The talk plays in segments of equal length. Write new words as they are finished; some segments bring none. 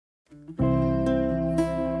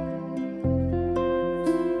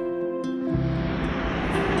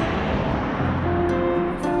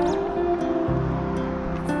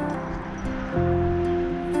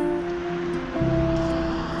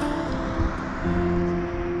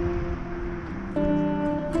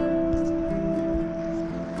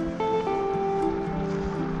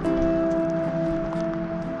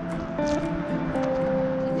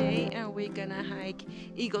Gonna hike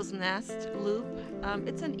Eagle's Nest Loop.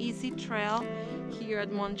 It's an easy trail here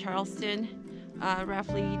at Mount Charleston,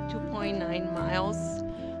 roughly 2.9 miles.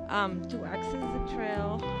 To access the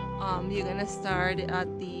trail, you're gonna start at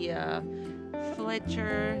the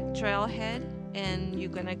Fletcher Trailhead, and you're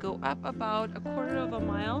gonna go up about a quarter of a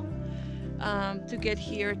mile to get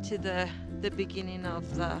here to the beginning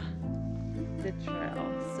of the trail.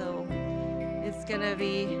 So it's gonna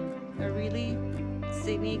be a really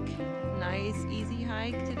scenic, nice, easy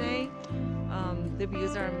hike today. The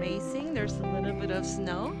views are amazing. There's a little bit of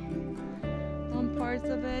snow on parts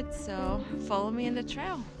of it, so follow me in the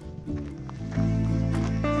trail.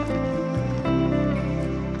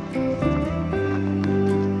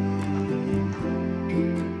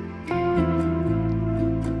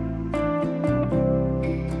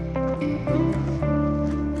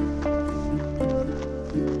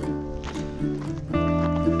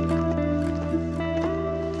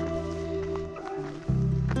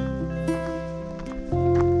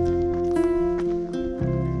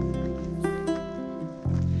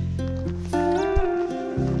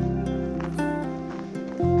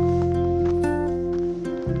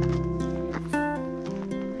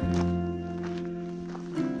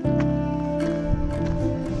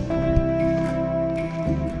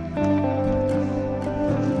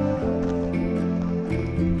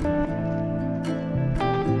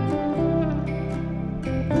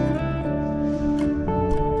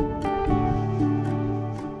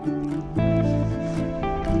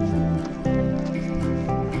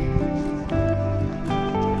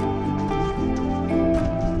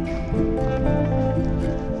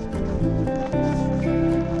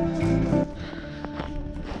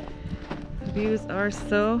 Views are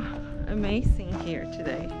so amazing here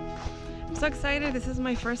today. I'm so excited. This is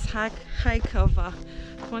my first hike of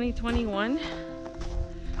 2021.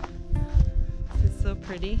 This is so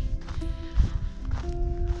pretty.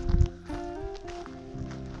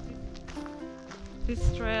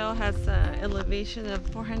 This trail has an elevation of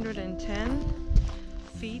 410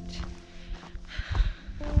 feet.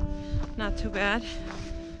 Not too bad.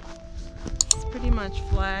 It's pretty much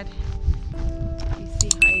flat. Easy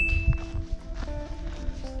hike.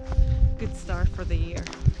 Good start for the year.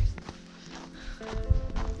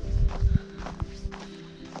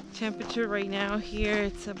 Temperature right now here,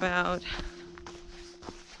 it's about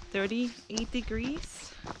 38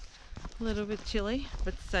 degrees. A little bit chilly,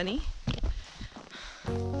 but sunny.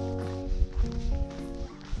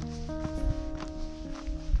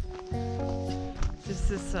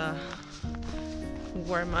 This is a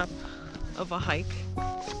warm-up of a hike.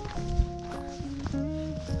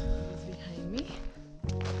 Behind me.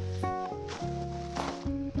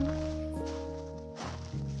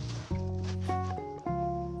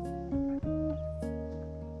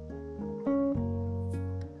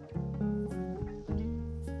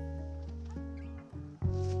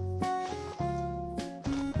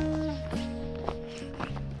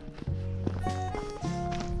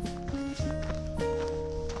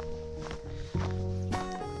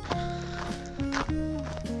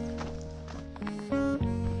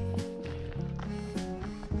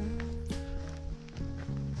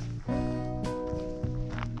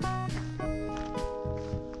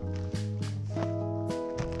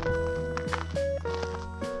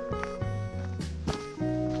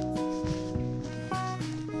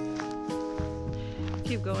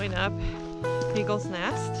 Keep going up Eagle's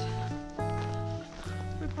Nest.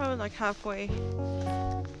 We're probably like halfway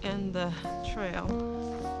in the trail.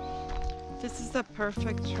 This is the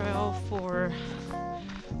perfect trail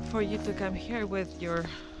for you to come here with your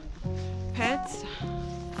pets.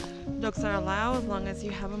 Dogs are allowed as long as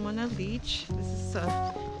you have them on a leash. This is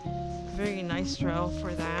a very nice trail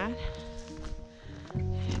for that.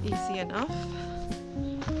 Easy enough.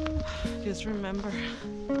 Just remember,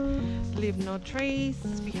 leave no trace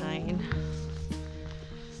behind.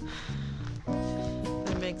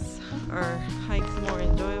 It makes our hikes more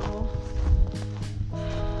enjoyable.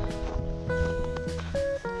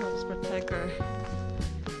 Helps protect our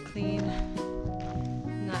clean,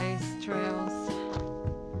 nice trails,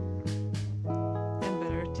 and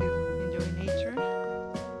better to enjoy nature.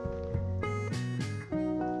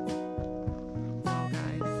 Wow,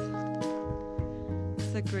 guys,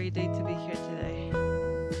 it's a great day to be here today.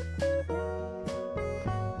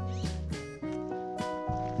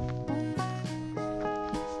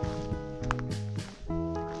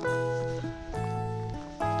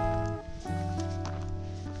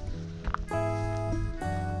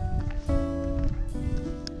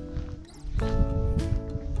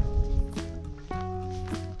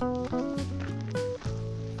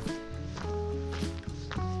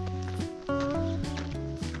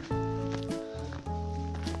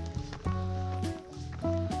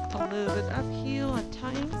 little bit uphill at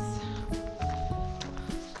times,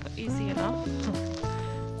 but easy enough.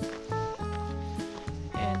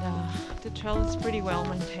 And the trail is pretty well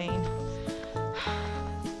maintained.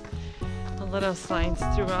 A lot of signs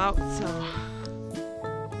throughout, so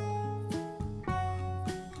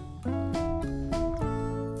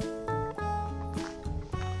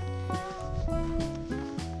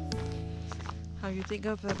how you think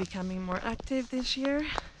of becoming more active this year?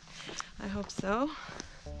 I hope so.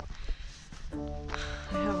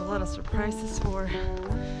 I have a lot of surprises for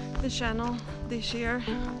the channel this year.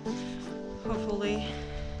 Hopefully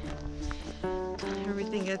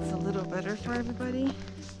everything gets a little better for everybody.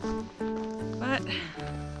 But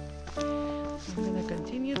I'm gonna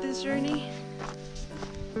continue this journey.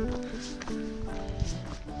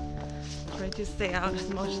 Try to stay out as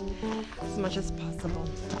much as possible.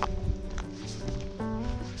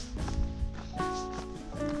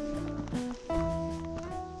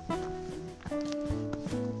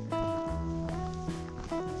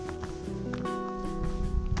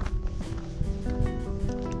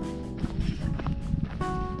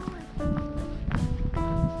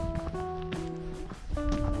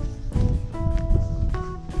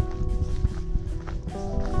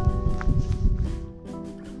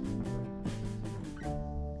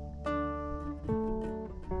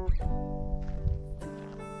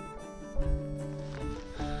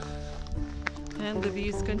 And the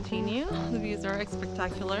views continue. The views are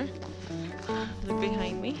spectacular. Look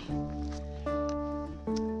behind me.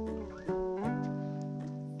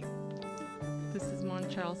 This is Mount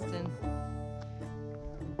Charleston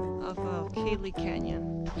off of Cayley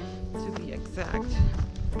Canyon, to be exact.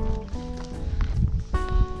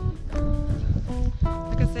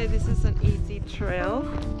 Like I say, this is an easy trail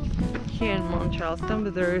here in Mount Charleston,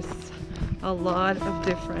 but there's a lot of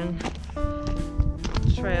different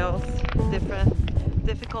trails, different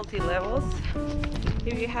difficulty levels.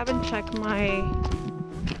 If you haven't checked my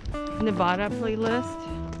Nevada playlist,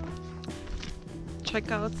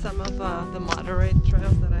 check out some of the moderate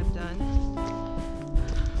trails that I've done.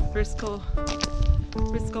 Frisco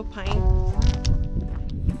Pine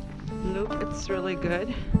Loop, it's really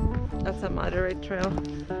good. That's a moderate trail,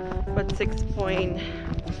 but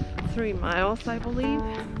 6.3 miles, I believe.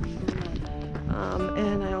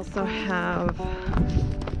 And I also have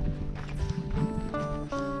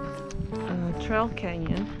Trail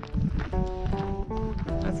Canyon.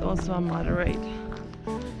 That's also a moderate.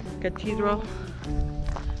 Cathedral,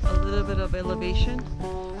 a little bit of elevation,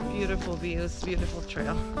 beautiful views, beautiful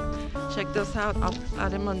trail. Check those out. I'll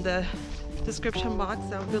add them on the description box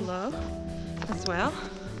down below as well.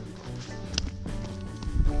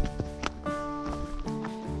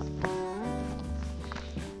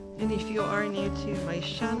 And if you are new to my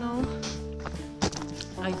channel,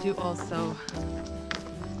 I do also,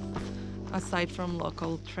 aside from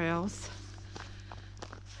local trails,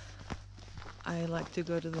 I like to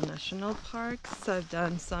go to the national parks. I've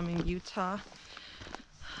done some in Utah.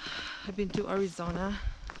 I've been to Arizona.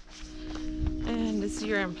 And this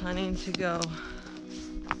year I'm planning to go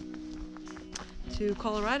to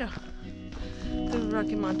Colorado, to the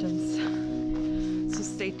Rocky Mountains. So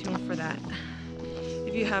stay tuned for that.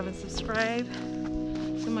 If you haven't subscribed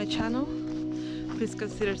to my channel, please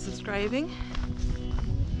consider subscribing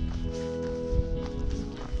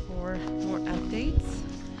for more updates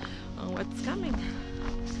on what's coming.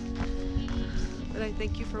 But I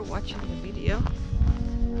thank you for watching the video.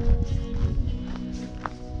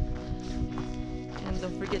 And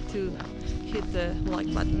don't forget to hit the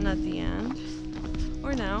like button at the end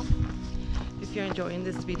or now if you're enjoying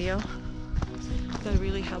this video. That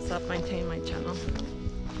really helps out maintain my channel.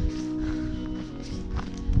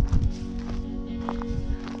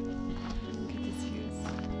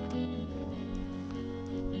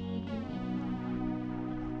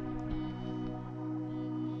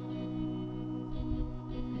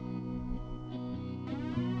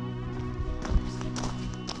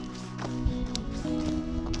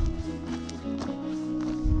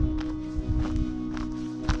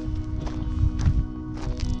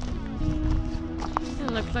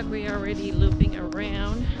 Looks like we are already looping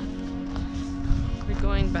around. We're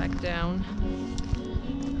going back down.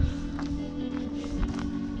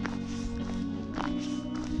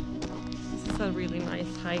 This is a really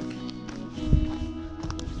nice hike.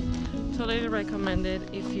 Totally recommend it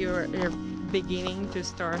if you're beginning to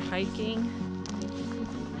start hiking.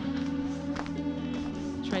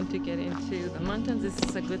 Trying to get into the mountains, this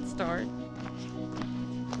is a good start.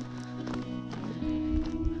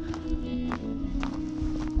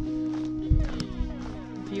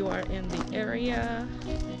 You are in the area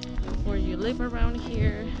or you live around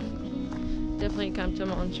here, definitely come to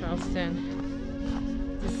Mount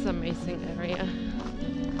Charleston. This is an amazing area.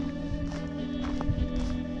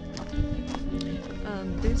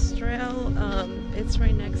 This trail, it's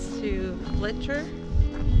right next to Fletcher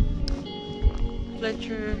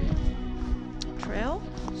Trail,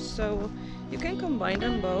 so you can combine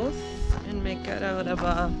them both and make it out of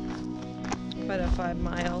about a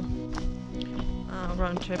 5-mile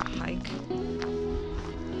round trip hike.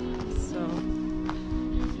 So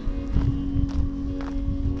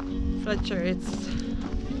Fletcher, it's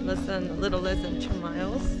a little less than 2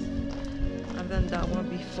 miles. I've done that one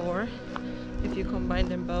before. If you combine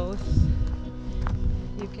them both,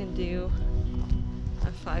 you can do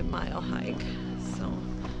a 5-mile hike. So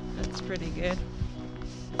that's pretty good.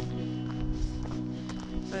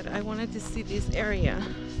 But I wanted to see this area,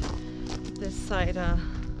 this side of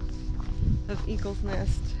Eagle's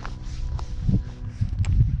Nest.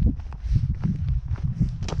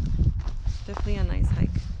 Definitely a nice hike.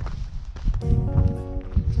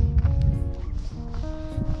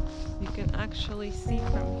 You can actually see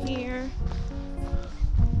from here.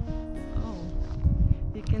 Oh,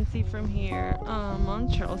 you can see from here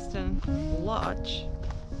Mount Charleston Lodge.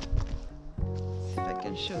 Let's see if I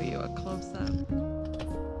can show you a close-up.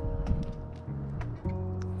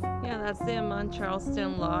 Yeah, that's the Mount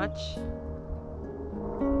Charleston Lodge.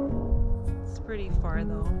 It's pretty far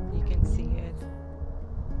though, you can see it.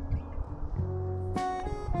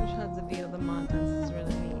 Which has a view of the mountains, it's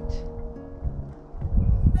really neat.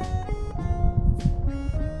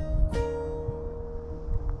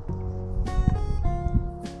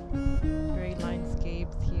 Great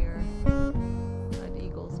landscapes here at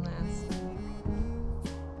Eagle's Nest.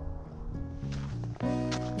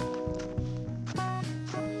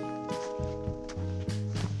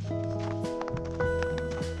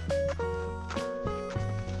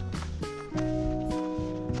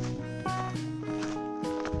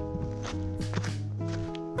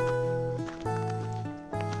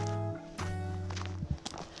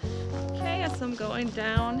 I'm going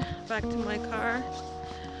down back to my car.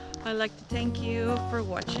 I'd like to thank you for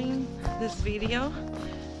watching this video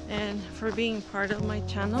and for being part of my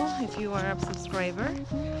channel. If you are a subscriber,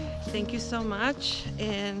 thank you so much,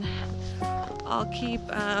 and I'll keep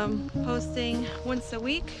posting once a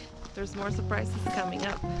week. There's more surprises coming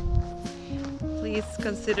up. Please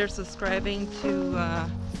consider subscribing to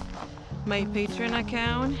my Patreon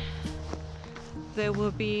account. There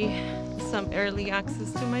will be some early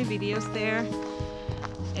access to my videos there,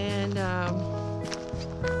 and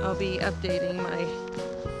I'll be updating my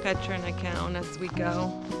Patreon account as we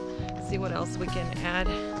go. See what else we can add.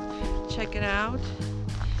 Check it out.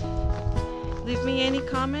 Leave me any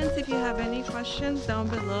comments if you have any questions down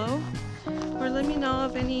below, or let me know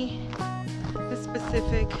of any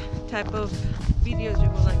specific type of videos you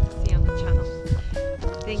would like to see on the channel.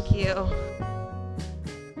 Thank you.